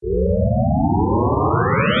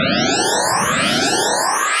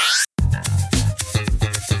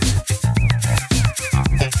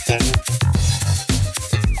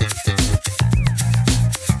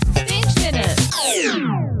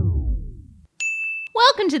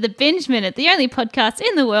Welcome to the Binge Minute, the only podcast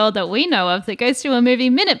in the world that we know of that goes through a movie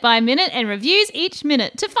minute by minute and reviews each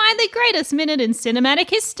minute to find the greatest minute in cinematic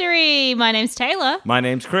history. My name's Taylor. My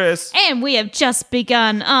name's Chris. And we have just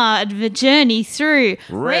begun our journey through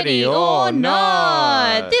Ready or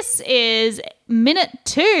Not. This is minute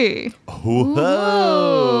 2. Whoa.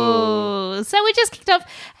 So we just kicked off.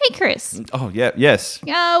 Hey, Chris. Oh, yeah, yes.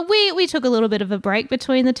 We took a little bit of a break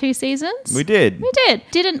between the two seasons. We did.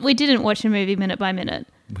 We didn't watch a movie minute by minute.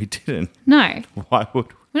 We didn't. No. Why would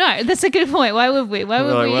we? No, that's a good point. Why would we? Why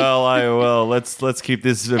would We're we? like, well, let's keep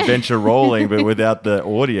this adventure rolling, but without the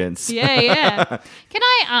audience. Yeah. Can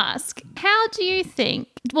I ask, how do you think,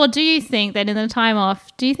 that in the time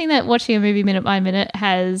off, do you think that watching a movie minute by minute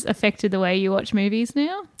has affected the way you watch movies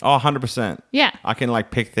now? Oh, 100%. Yeah. I can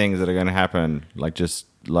pick things that are going to happen, just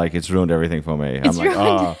it's ruined everything for me. It's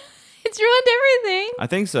ruined everything. I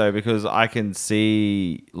think so because I can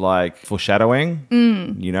see foreshadowing.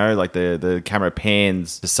 You know, the camera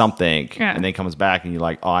pans to something and then comes back and you're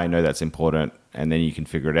like, oh, I know that's important. And then you can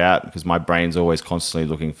figure it out because my brain's always constantly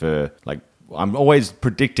looking for I'm always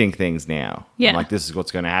predicting things now. Yeah. I'm like, this is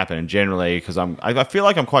what's going to happen. And generally, because I feel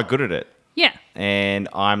like I'm quite good at it. Yeah. And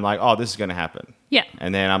I'm like, oh, this is going to happen. Yeah.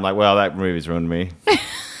 And then I'm like, well, that movie's ruined me.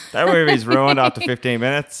 That movie's ruined after 15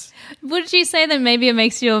 minutes. Would you say that maybe it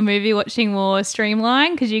makes your movie watching more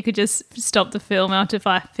streamlined because you could just stop the film after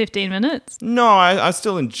 15 minutes? No, I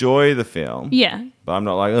still enjoy the film. Yeah. But I'm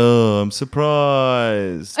not like, oh, I'm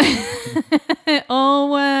surprised. Oh,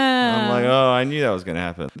 wow. I'm like, oh, I knew that was going to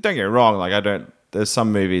happen. Don't get me wrong. There's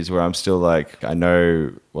some movies where I'm still I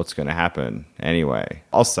know what's going to happen anyway.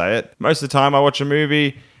 I'll say it. Most of the time I watch a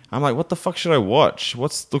movie, I'm like, what the fuck should I watch?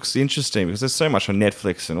 What looks interesting? Because there's so much on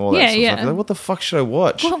Netflix and all that stuff. Yeah. I'm like, what the fuck should I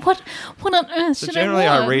watch? What on earth should Generally,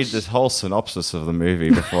 I watch? I read this whole synopsis of the movie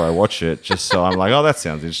before I watch it, just so I'm like, oh, that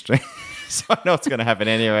sounds interesting. So I know what's going to happen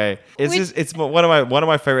anyway. It's one of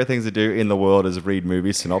my favorite things to do in the world is read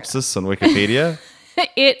movie synopsis on Wikipedia.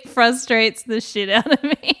 It frustrates the shit out of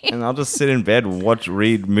me. And I'll just sit in bed and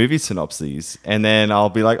read movie synopses, and then I'll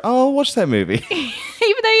be like, oh, I'll watch that movie.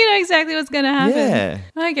 Even though you know exactly what's going to happen. Yeah.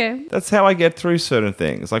 Okay. That's how I get through certain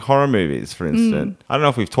things, like horror movies, for instance. I don't know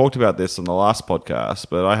if we've talked about this on the last podcast,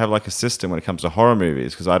 but I have a system when it comes to horror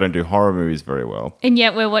movies because I don't do horror movies very well. And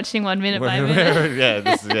yet we're watching 1 minute by minute. Yeah,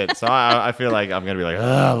 this is it. So I feel like I'm going to be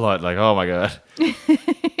oh my God.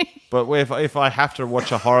 But if I have to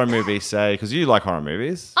watch a horror movie, say, because you like horror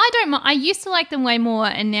movies. I don't mind. I used to like them way more,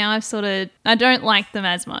 and now I don't like them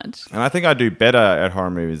as much. And I think I do better at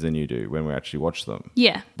horror movies than you do when we actually watch them.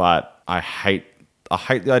 Yeah. But I hate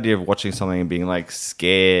the idea of watching something and being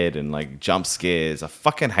scared and jump scares. I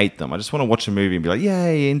fucking hate them. I just want to watch a movie and be like,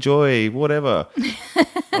 yay, enjoy, whatever. I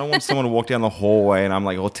don't want someone to walk down the hallway and I'm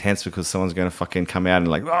all tense because someone's going to fucking come out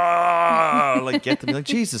and get them.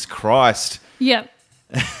 Jesus Christ. Yep.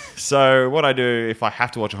 So what I do if I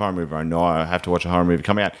have to watch a horror movie, I know I have to watch a horror movie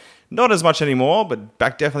come out. Not as much anymore, but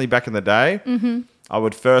definitely back in the day, I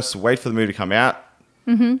would first wait for the movie to come out.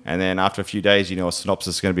 And then after a few days, a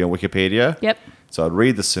synopsis is going to be on Wikipedia. Yep. So I'd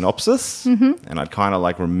read the synopsis and I'd kind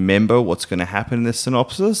of remember what's going to happen in this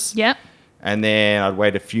synopsis. Yep. And then I'd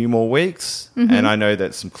wait a few more weeks and I know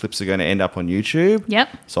that some clips are going to end up on YouTube. Yep.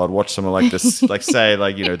 So I'd watch some of this, say,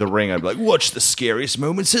 The Ring. I'd be watch the scariest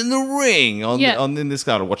moments in The Ring in this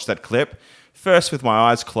guy. I'd watch that clip first with my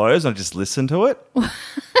eyes closed and I'd just listen to it.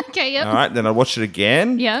 Okay, yep. All right. Then I'd watch it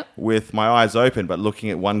again. Yep. With my eyes open but looking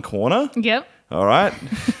at one corner. Yep. All right.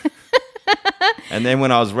 And then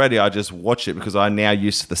when I was ready, I just watch it because I'm now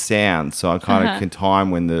used to the sound. So I kind of can time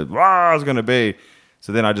when the rah is going to be.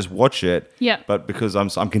 So then I just watch it. Yeah. But because I'm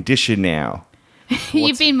conditioned now.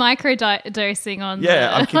 You've been micro-dosing on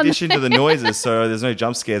I'm conditioned to the noises, so there's no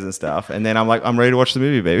jump scares and stuff. And then I'm ready to watch the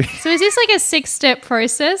movie, baby. So is this a 6-step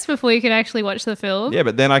process before you can actually watch the film? Yeah,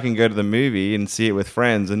 but then I can go to the movie and see it with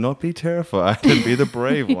friends and not be terrified and be the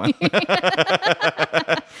brave one.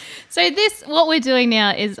 So what we're doing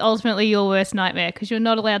now is ultimately your worst nightmare because you're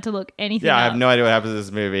not allowed to look anything up. I have no idea what happens in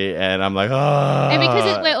this movie and I'm oh. And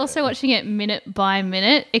because we're also watching it minute by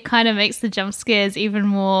minute, it kind of makes the jump scares even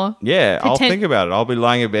more... Yeah, I'll think about it. I'll be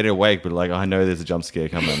lying in bed awake, but I know there's a jump scare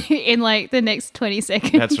coming. In the next 20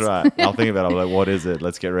 seconds. That's right. I'll think about it. I'll be what is it?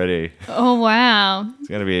 Let's get ready. Oh, wow. This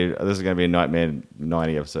is going to be a nightmare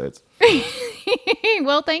 90 episodes.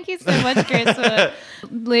 Well, thank you so much, Chris, for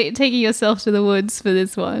taking yourself to the woods for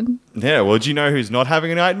this one. Yeah, well, do you know who's not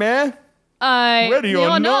having a nightmare? Ready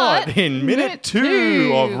or not in minute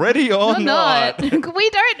 2 of Ready or Not. We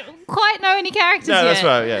don't quite know any characters No, yet. that's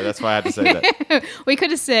right. Yeah, that's why I had to say that. We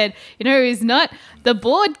could have said, you know who's not? The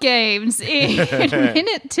board games in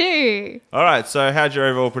minute 2. All right, so how'd your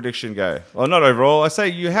overall prediction go? Well, not overall. I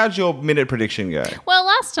say how'd your minute prediction go? Well,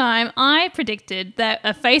 last time I predicted that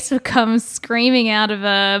a face would come screaming out of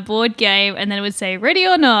a board game and then it would say ready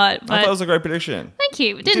or not. I But thought it was a great prediction. thank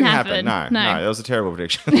you. It didn't happen. No, that was a terrible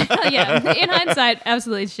prediction. Yeah, in hindsight,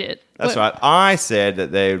 absolutely shit. That's right. I said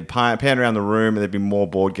that they would pan around the room and there'd be more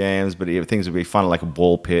board games, but things would be fun like a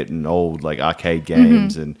ball pit and old like arcade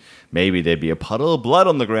games, and maybe there'd be a puddle of blood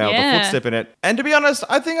on the ground, Yeah. a footstep in it. And to be honest,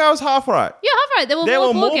 I think I was half right. Yeah, half right. There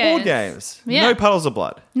were more board games. Yeah. No puddles of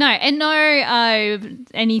blood. No, and no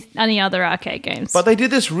any other arcade games. But they did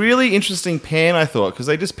this really interesting pan, I thought, because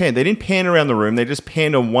they just panned. They didn't pan around the room. They just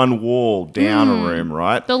panned on one wall down a room,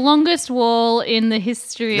 right? the longest wall in the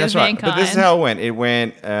history That's of right. mankind. But this is how it went. It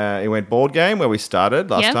went board game where we started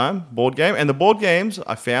last Yep. time. Board game. And the board games,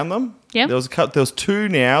 I found them. Yep. There was 2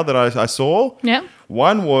 now that I saw. Yep.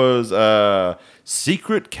 One was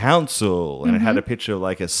Secret Council, and it had a picture of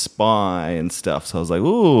like a spy and stuff. So I was like,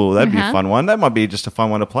 ooh, that'd be a fun one. That might be just a fun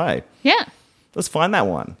one to play. Yeah. Let's find that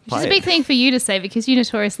one. Which is Play a big it. thing for you to say because you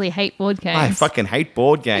notoriously hate board games. I fucking hate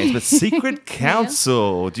board games, but Secret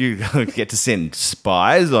Council. Do you get to send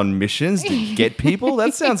spies on missions to get people?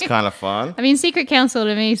 That sounds kind of fun. I mean, Secret Council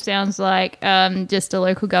to me sounds like just a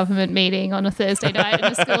local government meeting on a Thursday night in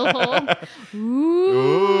a school hall.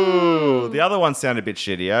 Ooh. The other one sounded a bit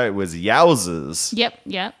shittier. It was Yowzers. Yep.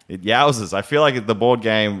 Yowzers. I feel like the board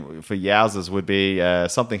game for Yowzers would be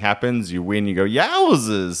something happens, you win, you go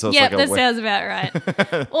Yowzers. So it's Yep, like that sounds about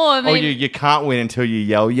right. Or maybe you can't win until you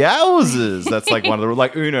yell Yowzers. That's like one of the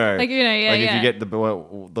like Uno. Like Uno, yeah, Like yeah. if you get the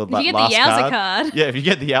you get the last Yowzer card. Yeah, if you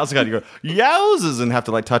get the Yowzer card, you go Yowzers and have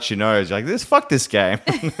to like touch your nose. You're like, fuck this game.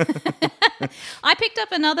 I picked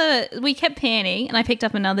up another. We kept panning, and I picked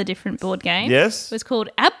up another different board game. Yes? It was called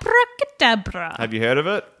Abracadabra. Have you heard of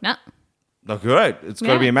it? No. Oh, great. It's got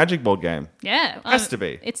to Yeah. be a magic board game. Yeah, Has to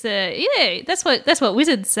be. It's that's what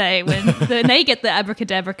wizards say when they get the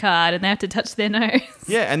abracadabra card and they have to touch their nose.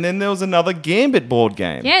 Yeah, and then there was another Gambit board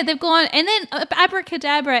game. Yeah, they've gone, and then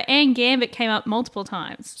abracadabra and gambit came up multiple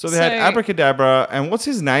times. So they had Abracadabra, and what's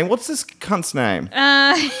his name? What's this cunt's name?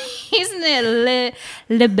 Isn't it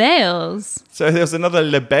Le Bales? So there was another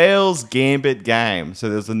Le Bales Gambit game. So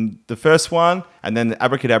there's the first one, and then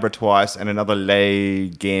Abracadabra twice, and another Le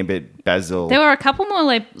Gambit Basil. There were a couple more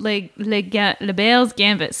Le Bales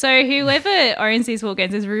Gambit. So whoever owns these board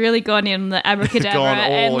games has really gone in on the Abracadabra Gone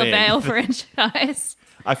all and Le in. Bale franchise.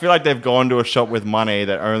 I feel like they've gone to a shop with money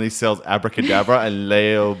that only sells Abracadabra and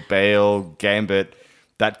Leo Bale Gambit,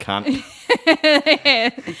 that cunt,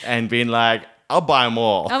 and been like, I'll buy them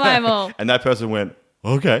all. I'll buy 'em all. And that person went,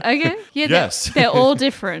 okay. Okay? Yeah, Yes. they're all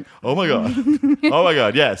different. Oh my God. Oh my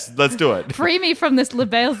God. Yes, let's do it. Free me from this Le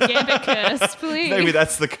Bales Gambit curse, please. Maybe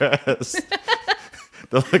that's the curse.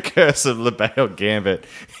 The curse of Le Bale Gambit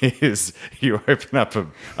is you open up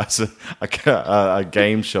a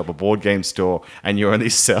game shop, a board game store, and you only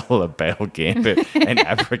sell Le Bale Gambit and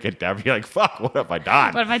Abracadabra. You're like, fuck, what have I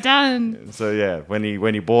done? What have I done? So yeah, when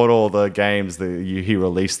he bought all the games, he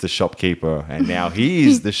released the shopkeeper, and now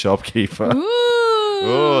he's the shopkeeper. Ooh.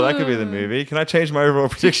 Oh, that could be the movie. Can I change my overall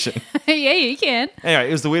prediction? Yeah, you can. Anyway,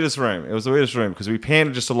 it was the weirdest room. It was the weirdest room because we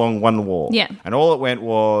panned just along one wall. Yeah. And all it went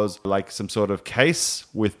was like some sort of case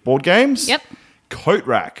with board games. Yep. Coat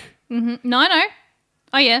rack. No.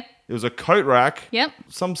 Oh, yeah. It was a coat rack. Yep.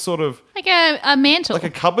 Some sort of Like a mantle. like a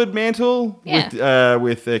cupboard mantle Yeah.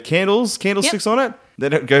 with candlesticks on it.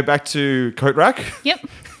 Then it'd go back to coat rack. Yep.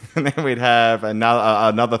 And then we'd have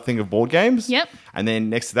another thing of board games. Yep. And then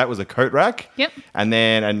next to that was a coat rack. Yep. And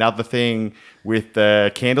then another thing with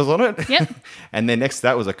candles on it. Yep. And then next to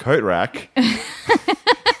that was a coat rack.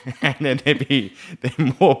 And then there'd be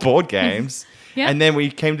more board games. Yep. And then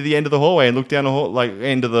we came to the end of the hallway and looked down the hall, like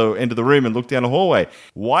end of the room and looked down the hallway.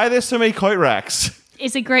 Why are there so many coat racks?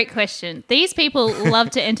 It's a great question. These people love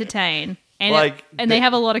to entertain. And, they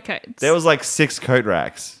have a lot of coats. There was like 6 coat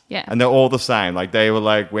racks. Yeah. And they're all the same. Like they were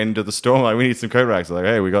like, went to the store, like, we need some coat racks. They're like,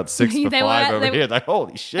 hey, we got 6 for They were- $5 over they- here. Like,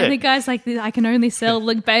 holy shit. and the guy's like, I can only sell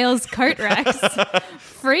Le Bale's coat racks.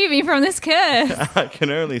 Free me from this curse. I can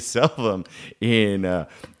only sell them in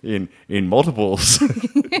multiples.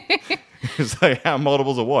 It's like, how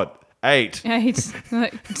multiples of what? 8. Yeah, he's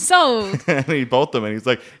like, sold. And he bought them and he's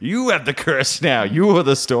like, you have the curse now. You are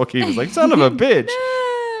the storekeeper. He's like, son of a bitch.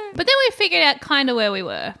 But then we figured out kind of where we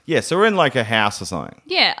were. Yeah, so we're in like a house or something.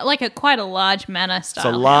 Yeah, like quite a large manor style.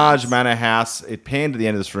 It's a large house. manor house. It panned to the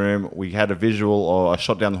end of this room. We had a visual or a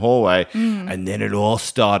shot down the hallway, and then it all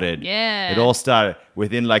started. Yeah. It all started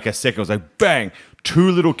within like a second. It was like bang.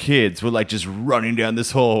 Two little kids were like just running down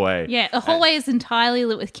this hallway. Yeah, the hallway is entirely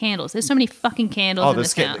lit with candles. There's so many fucking candles in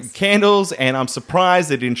this house. Candles, and I'm surprised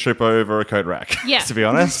they didn't trip over a coat rack. Yeah. To be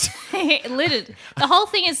honest. Littered. The whole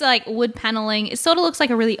thing is like wood paneling. It sort of looks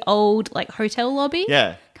like a really old like hotel lobby.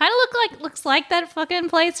 Yeah. Kind of looks like that fucking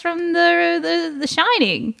place from the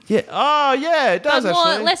Shining. Yeah. Oh, yeah, it does But more,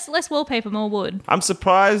 actually. less wallpaper, more wood. I'm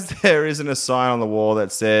surprised there isn't a sign on the wall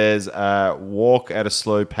that says walk at a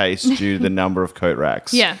slow pace due to the number of coat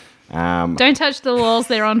racks. Yeah. Don't touch the walls,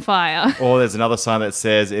 they're on fire. Or there's another sign that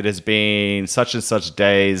says it has been such and such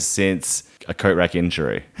days since a coat rack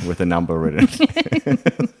injury with a number written.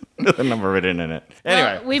 With a number written in it.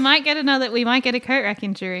 Anyway. Well, we might get a coat rack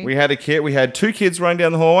injury. We had two kids running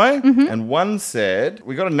down the hallway, and one said,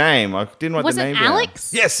 we got a name. I didn't write Was the it name down.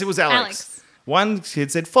 Alex? Yes, it was Alex. Alex. One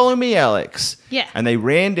kid said, follow me, Alex. Yeah. And they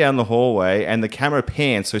ran down the hallway, and the camera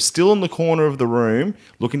panned. So still in the corner of the room,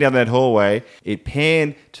 looking down that hallway, it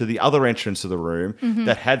panned to the other entrance of the room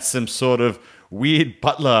that had some sort of weird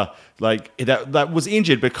butler, like that was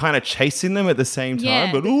injured, but kind of chasing them at the same time.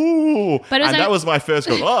 Yeah. But ooh, But it was and that was my first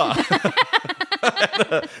go. Oh.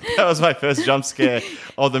 That was my first jump scare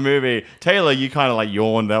of the movie. Taylor, you kind of like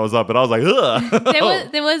yawned. That was up, but I was like,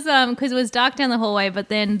 ugh. There was because it was dark down the hallway, but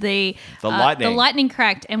then the lightning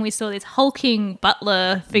cracked, and we saw this hulking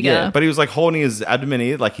butler figure. Yeah, but he was like holding his abdomen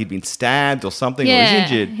in, like he'd been stabbed or something. Or was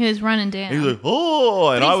injured. He was running down. He was like, oh,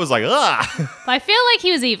 and I was like, ah. But I feel like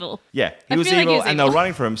he was evil. Yeah, he I was feel like evil, he was and they were evil.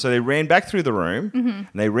 running for him. So they ran back through the room, and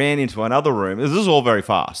they ran into another room. This was all very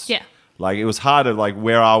fast. Yeah. Like, it was harder, like,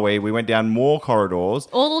 where are we? We went down more corridors.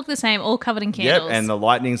 All look the same, all covered in candles. Yep, and the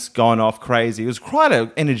lightning's gone off crazy. It was quite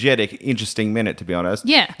an energetic, interesting minute, to be honest.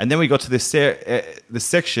 Yeah. And then we got to this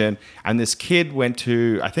section, and this kid went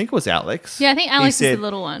to, I think it was Alex. Yeah, I think Alex He is said, the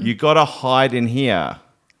little one. You got to hide in here,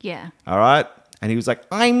 Yeah. all right? And he was like,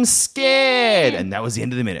 I'm scared. And that was the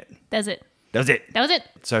end of the minute. That's it. That was it. That was it.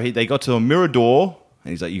 So they got to a mirror door, and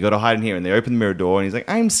he's like, you got to hide in here. And they opened the mirror door, and he's like,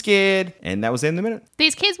 I'm scared. And that was the end of the minute.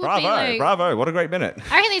 These kids would Bravo, be like... bravo. What a great minute.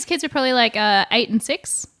 I reckon these kids are probably like 8 and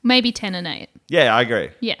 6, maybe 10 and 8. Yeah, I agree.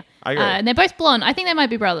 Yeah. I agree. And they're both blonde. I think they might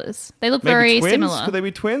be brothers. They look Maybe very twins? similar. Could they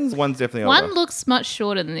be twins? One's definitely One older. looks much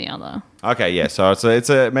shorter than the other. Okay, yeah. So it's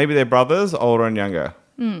maybe they're brothers, older and younger.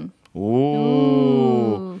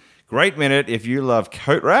 Ooh. Great minute if you love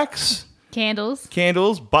coat racks, Candles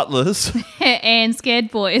candles, butlers, and scared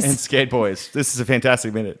boys. and scared boys. This is a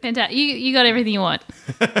fantastic minute Fantastic. You got everything you want.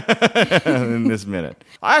 in this minute.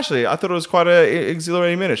 I thought it was quite an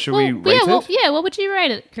exhilarating minute. Should we rate it? What would you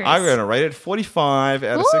rate it, Chris? I'm going to rate it 45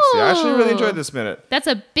 out of 60. I actually really enjoyed this minute. That's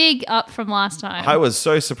a big up from last time. I was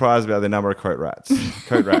so surprised about the number of coat racks.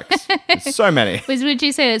 There's so many. Would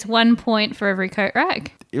you say it's 1 point for every coat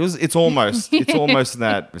rack? It's almost in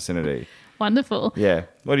that vicinity. Wonderful. Yeah.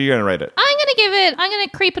 What are you going to rate it? I'm going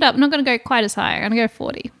to creep it up. I'm not going to go quite as high. I'm going to go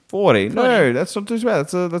 40. 40. No, that's not too bad.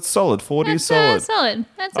 That's solid. 40 is solid. Solid.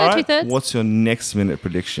 That's All 2/3. What's your next minute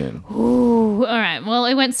prediction? Ooh, all right. Well,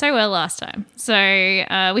 it went so well last time. So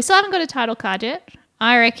we still haven't got a title card yet.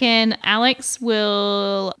 I reckon Alex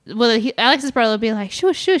Alex's brother will be like,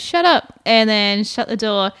 shush, shut up. And then shut the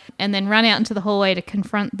door and then run out into the hallway to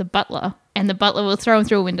confront the butler. And the butler will throw him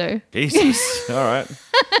through a window. Jesus. All right.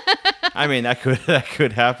 I mean, that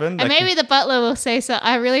could happen. And maybe the butler will say so.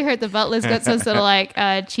 I really heard the butler's got some sort of like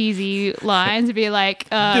cheesy lines to be like,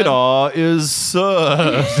 dinner is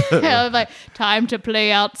served. like, time to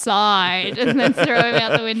play outside. And then throw him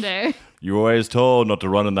out the window. You're always told not to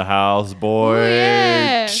run in the house, boy. Oh,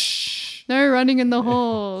 yeah. Shh. No running in the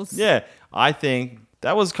halls. Yeah, I think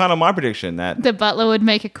that was kind of my prediction. That The butler would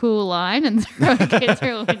make a cool line and throw a kid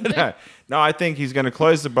through a window. no, I think he's going to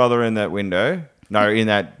close the brother in that window. No, in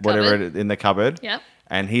that whatever in the cupboard. Yep.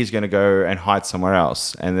 And he's going to go and hide somewhere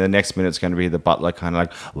else. And the next minute's going to be the butler kind of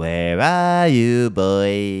like, where are you,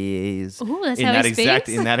 boys? Ooh, that's in how that he exact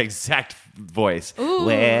speaks? In that exact voice. Ooh.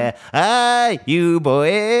 Where are you,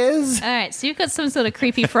 boys? All right, so you've got some sort of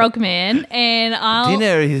creepy frog man, and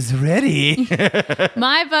Dinner is ready.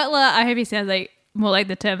 my butler, I hope he sounds like more like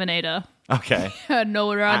the Terminator. Okay.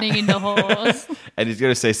 No running in the halls. And he's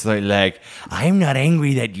going to say something like, I'm not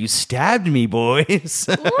angry that you stabbed me, boys.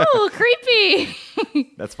 Ooh, creepy.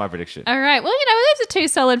 That's my prediction. All right, well, those are 2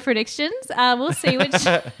 solid predictions. We'll see which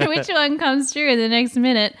one comes true in the next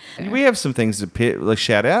minute. We have some things to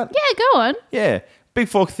shout out. Yeah, go on. Yeah. Big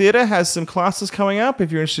Fork Theatre has some classes coming up.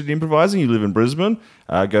 If you're interested in improvising, you live in Brisbane,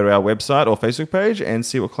 go to our website or Facebook page and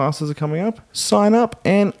see what classes are coming up. Sign up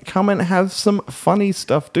and come and have some funny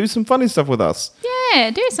stuff. Do some funny stuff with us. Yeah,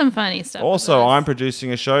 do some funny stuff. Also, I'm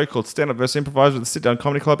producing a show called Stand Up vs. Improvise with the Sit Down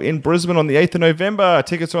Comedy Club in Brisbane on the 8th of November.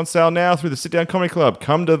 Tickets are on sale now through the Sit Down Comedy Club.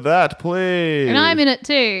 Come to that, please. And I'm in it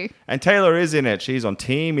too. And Taylor is in it. She's on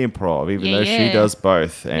Team Improv, even though she Yeah. does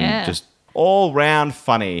both. And just all round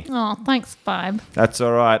funny. Oh, thanks, Vibe. That's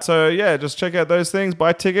all right. So, yeah, just check out those things.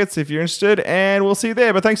 Buy tickets if you're interested. And we'll see you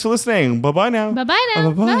there. But thanks for listening. Bye-bye now. Bye-bye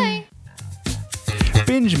now. Bye-bye. Bye.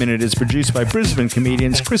 Binge Minute is produced by Brisbane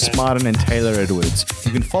comedians Chris Martin and Taylor Edwards.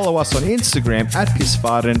 You can follow us on Instagram at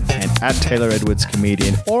 @PissFarden and at Taylor Edwards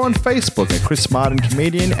Comedian, or on Facebook at Chris Martin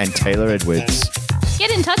Comedian and Taylor Edwards.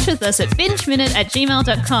 Get in touch with us at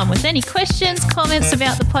bingeminute@gmail.com with any questions, comments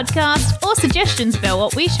about the podcast, or suggestions about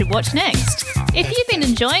what we should watch next. If you've been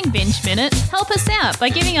enjoying Binge Minute, help us out by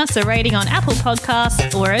giving us a rating on Apple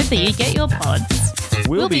Podcasts or wherever you get your pods.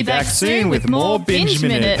 We'll be back soon with more Binge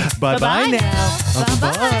Minute. Bye-bye now.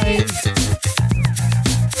 Bye-bye.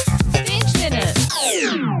 Binge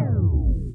Minute.